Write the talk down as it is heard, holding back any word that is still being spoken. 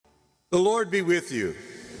The Lord be with you.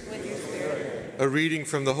 With your spirit. A reading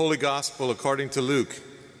from the Holy Gospel according to Luke.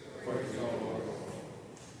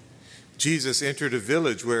 Jesus entered a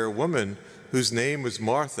village where a woman whose name was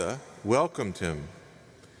Martha welcomed him.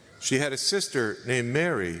 She had a sister named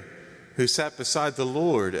Mary who sat beside the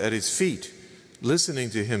Lord at his feet, listening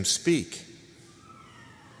to him speak.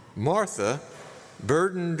 Martha,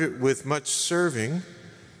 burdened with much serving,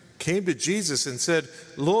 came to Jesus and said,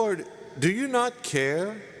 "Lord, do you not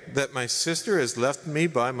care that my sister has left me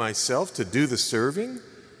by myself to do the serving?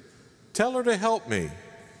 Tell her to help me."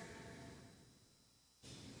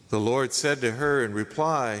 The Lord said to her in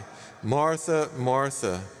reply, "Martha,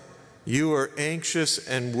 Martha, you are anxious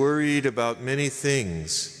and worried about many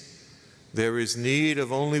things. There is need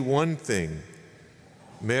of only one thing.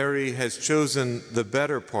 Mary has chosen the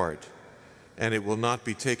better part, and it will not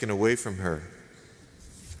be taken away from her."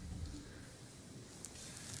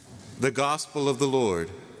 The Gospel of the Lord.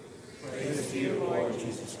 Praise to you, Lord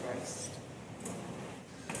Jesus Christ.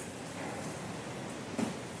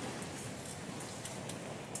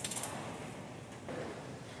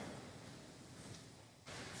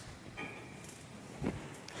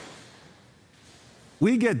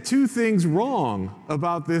 We get two things wrong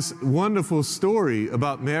about this wonderful story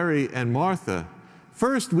about Mary and Martha.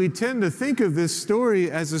 First, we tend to think of this story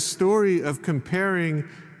as a story of comparing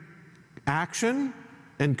action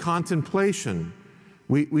and contemplation.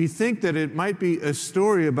 We think that it might be a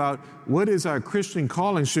story about what is our Christian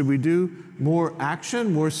calling. Should we do more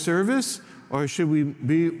action, more service, or should we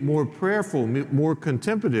be more prayerful, more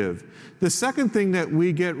contemplative? The second thing that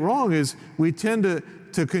we get wrong is we tend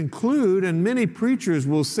to conclude, and many preachers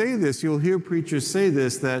will say this, you'll hear preachers say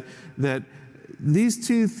this, that these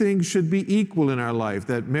two things should be equal in our life,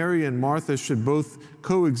 that Mary and Martha should both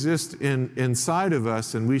coexist inside of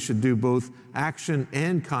us, and we should do both action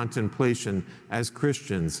and contemplation as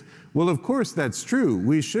Christians. Well, of course, that's true.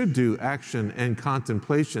 We should do action and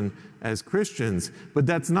contemplation as Christians, but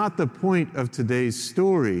that's not the point of today's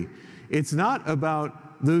story. It's not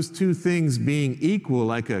about those two things being equal,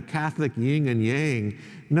 like a Catholic yin and yang.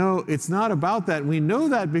 No, it's not about that. We know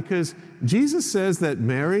that because Jesus says that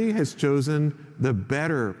Mary has chosen the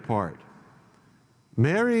better part.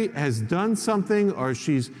 Mary has done something, or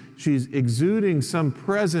she's exuding some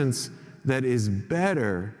presence that is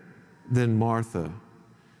better than Martha.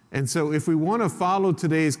 And so if we want to follow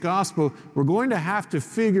today's gospel, we're going to have to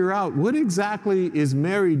figure out what exactly is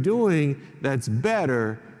Mary doing that's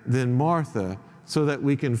better than Martha, so that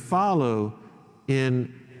we can follow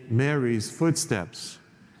in Mary's footsteps.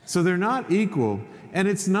 So they're not equal. And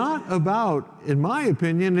it's not about, in my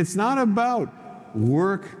opinion, it's not about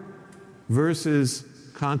work versus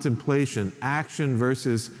contemplation, action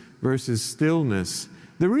versus stillness.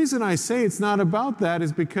 The reason I say it's not about that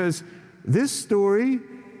is because this story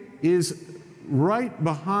is right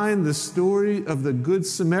behind the story of the Good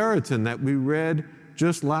Samaritan that we read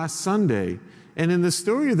just last Sunday. And in the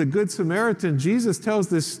story of the Good Samaritan, Jesus tells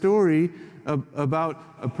this story about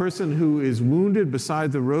a person who is wounded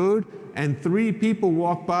beside the road, and three people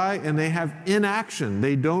walk by and they have inaction.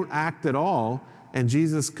 They don't act at all, and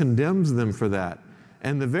Jesus condemns them for that.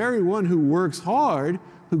 And the very one who works hard,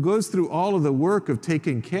 who goes through all of the work of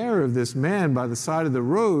taking care of this man by the side of the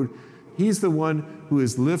road, he's the one who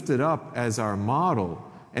is lifted up as our model.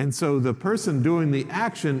 And so the person doing the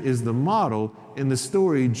action is the model in the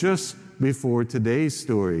story just before today's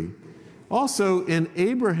story. Also in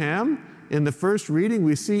Abraham, in the first reading,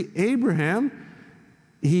 we see Abraham,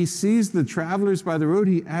 he sees the travelers by the road,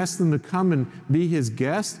 he asks them to come and be his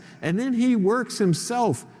guest, and then he works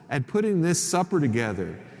himself at putting this supper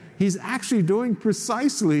together. He's actually doing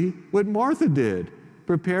precisely what Martha did,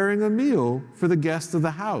 preparing a meal for the guests of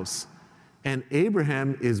the house. And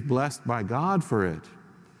Abraham is blessed by God for it.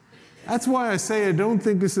 That's why I say I don't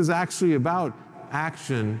think this is actually about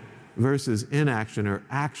action versus inaction, or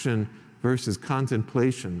action versus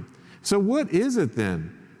contemplation. So what is it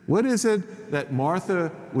then? What is it that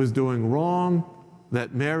Martha was doing wrong,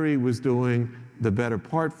 that Mary was doing the better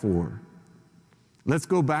part for? Let's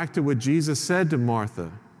go back to what Jesus said to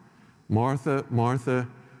Martha. "Martha, Martha,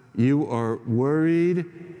 you are worried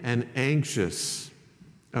and anxious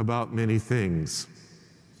about many things."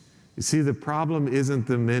 You see, the problem isn't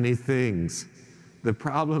the many things. The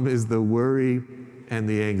problem is the worry and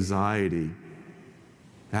the anxiety.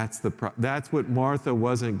 That's what Martha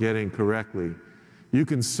wasn't getting correctly. You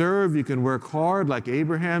can serve, you can work hard like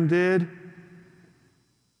Abraham did,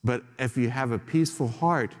 but if you have a peaceful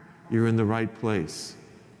heart, you're in the right place.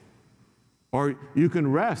 Or you can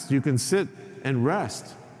rest, you can sit and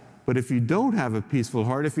rest, but if you don't have a peaceful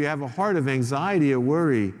heart, if you have a heart of anxiety or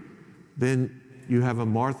worry, then you have a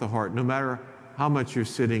Martha heart, no matter how much you're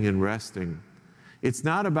sitting and resting. It's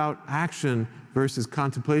not about action versus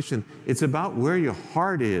contemplation. It's about where your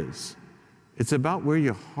heart is. It's about where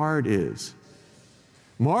your heart is.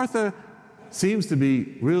 Martha seems to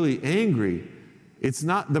be really angry.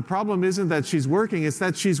 The problem isn't that she's working, it's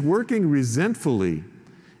that she's working resentfully.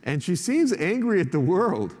 And she seems angry at the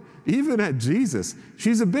world, even at Jesus.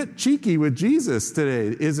 She's a bit cheeky with Jesus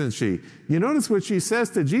today, isn't she? You notice what she says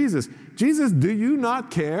to Jesus. Jesus, do you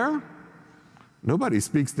not care? Nobody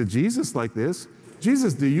speaks to Jesus like this.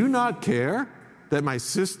 Jesus, do you not care that my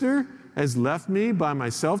sister has left me by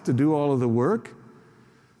myself to do all of the work?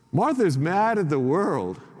 Martha's mad at the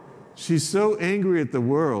world. She's so angry at the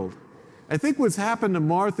world. I think what's happened to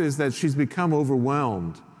Martha is that she's become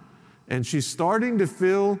overwhelmed. And she's starting to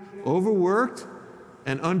feel overworked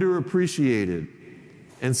and underappreciated.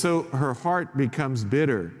 And so her heart becomes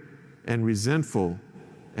bitter and resentful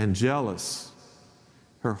and jealous.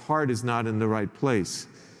 Her heart is not in the right place.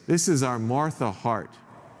 This is our Martha heart.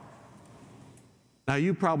 Now,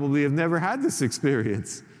 you probably have never had this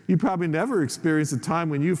experience. You probably never experienced a time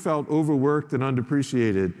when you felt overworked and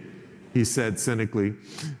underappreciated, he said cynically.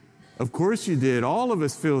 Of course you did. All of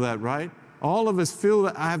us feel that, right? All of us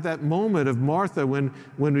have that moment of Martha when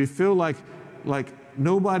we feel like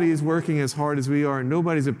nobody is working as hard as we are and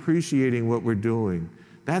nobody's appreciating what we're doing.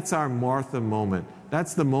 That's our Martha moment.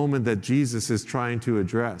 That's the moment that Jesus is trying to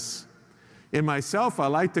address. In myself, I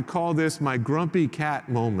like to call this my grumpy cat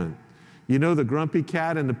moment. You know the grumpy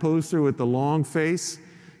cat in the poster with the long face?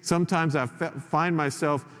 Sometimes I find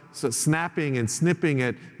myself snapping and snipping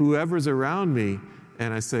at whoever's around me,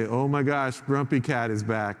 and I say, oh my gosh, grumpy cat is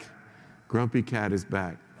back. Grumpy cat is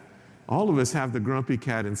back. All of us have the grumpy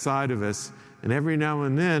cat inside of us, and every now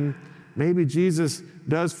and then, maybe Jesus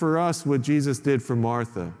does for us what Jesus did for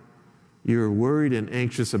Martha. You're worried and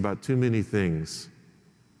anxious about too many things.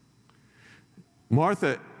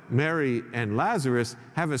 Martha, Mary, and Lazarus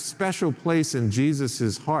have a special place in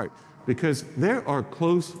Jesus' heart because they are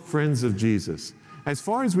close friends of Jesus. As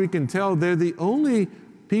far as we can tell, they're the only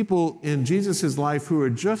people in Jesus' life who are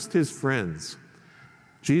just his friends.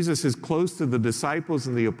 Jesus is close to the disciples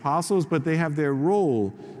and the apostles, but they have their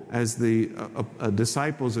role as the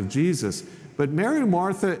disciples of Jesus. But Mary,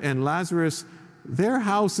 Martha, and Lazarus, their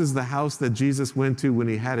house is the house that Jesus went to when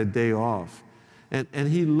he had a day off. And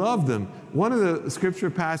he loved them. One of the scripture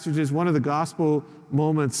passages, one of the gospel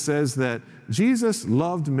moments says that Jesus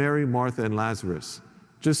loved Mary, Martha, and Lazarus.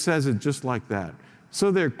 Just says it just like that.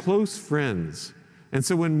 So they're close friends. And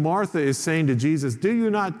so when Martha is saying to Jesus, do you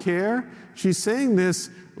not care? She's saying this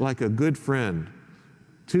like a good friend.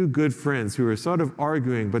 Two good friends who are sort of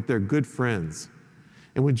arguing, but they're good friends.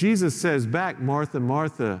 And when Jesus says back, Martha,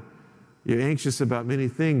 Martha, you're anxious about many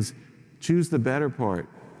things, choose the better part.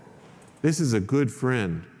 This is a good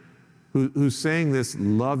friend who's saying this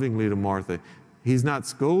lovingly to Martha. He's not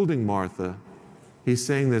scolding Martha. He's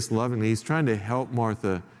saying this lovingly. He's trying to help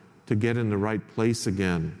Martha to get in the right place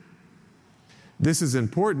again. This is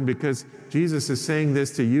important because Jesus is saying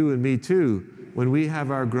this to you and me too when we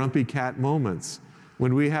have our grumpy cat moments,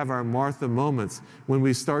 when we have our Martha moments, when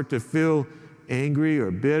we start to feel angry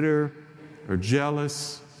or bitter or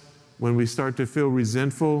jealous, when we start to feel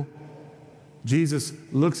resentful. Jesus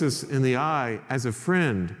looks us in the eye as a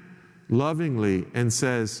friend lovingly and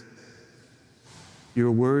says,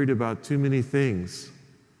 you're worried about too many things.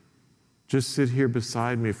 Just sit here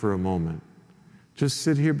beside me for a moment. Just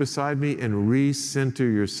sit here beside me and recenter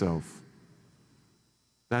yourself.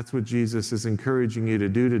 That's what Jesus is encouraging you to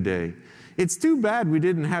do today. It's too bad we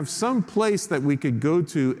didn't have some place that we could go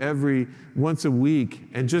to once a week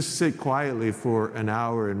and just sit quietly for an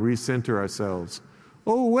hour and recenter ourselves.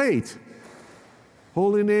 Oh, wait.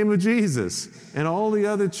 Holy name of Jesus and all the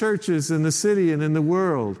other churches in the city and in the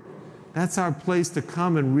world. That's our place to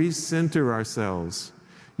come and recenter ourselves.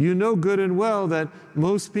 You know good and well that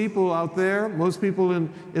most people out there, most people in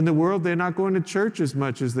the world, they're not going to church as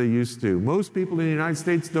much as they used to. Most people in the United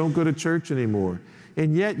States don't go to church anymore.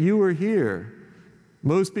 And yet you are here.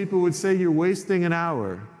 Most people would say you're wasting an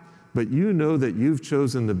hour, but you know that you've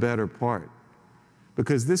chosen the better part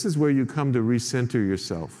because this is where you come to recenter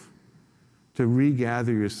yourself, to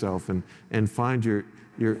regather yourself and find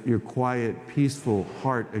your quiet, peaceful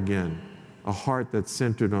heart again, a heart that's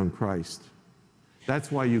centered on Christ.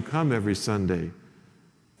 That's why you come every Sunday.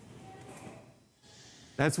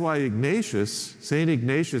 That's why St.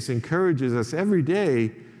 Ignatius encourages us every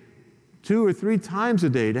day, 2 or 3 times a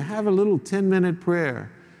day, to have a little 10-minute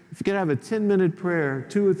prayer. If you could have a 10-minute prayer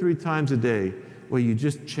 2 or 3 times a day, where you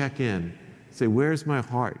just check in, say, where's my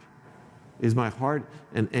heart? Is my heart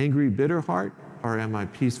an angry, bitter heart, or am I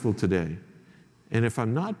peaceful today? And if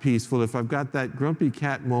I'm not peaceful, if I've got that grumpy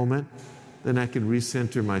cat moment, then I can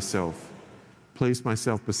recenter myself, place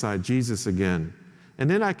myself beside Jesus again. And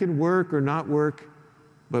then I can work or not work,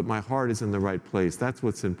 but my heart is in the right place. That's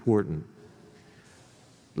what's important.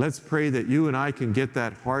 Let's pray that you and I can get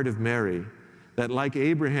that heart of Mary, that like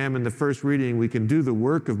Abraham in the first reading, we can do the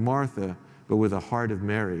work of Martha, but with a heart of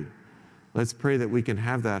Mary. Let's pray that we can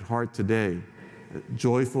have that heart today,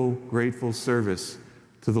 joyful, grateful service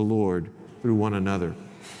to the Lord through one another.